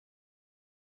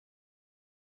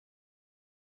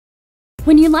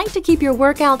When you like to keep your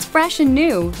workouts fresh and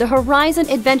new, the Horizon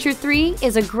Adventure 3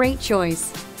 is a great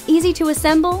choice. Easy to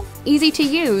assemble, easy to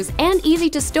use, and easy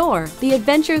to store, the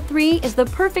Adventure 3 is the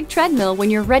perfect treadmill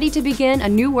when you're ready to begin a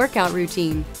new workout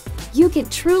routine. You get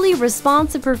truly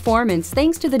responsive performance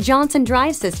thanks to the Johnson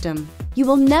drive system. You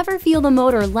will never feel the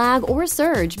motor lag or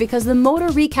surge because the motor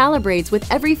recalibrates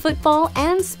with every footfall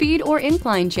and speed or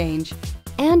incline change.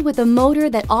 And with a motor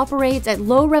that operates at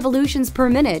low revolutions per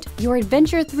minute, your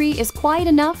Adventure 3 is quiet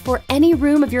enough for any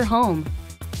room of your home.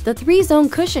 The 3-zone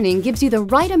cushioning gives you the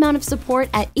right amount of support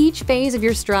at each phase of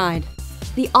your stride.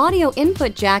 The audio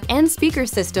input jack and speaker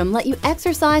system let you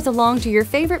exercise along to your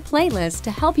favorite playlist to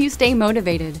help you stay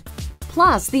motivated.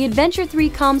 Plus, the Adventure 3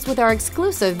 comes with our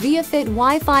exclusive ViaFit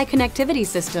Wi-Fi connectivity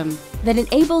system that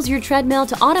enables your treadmill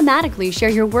to automatically share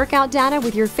your workout data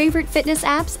with your favorite fitness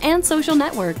apps and social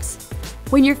networks.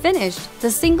 When you're finished, the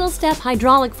single-step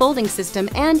hydraulic folding system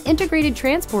and integrated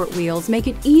transport wheels make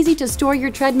it easy to store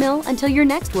your treadmill until your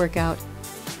next workout.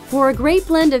 For a great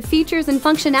blend of features and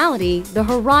functionality, the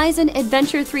Horizon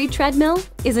Adventure 3 treadmill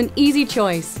is an easy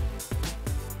choice.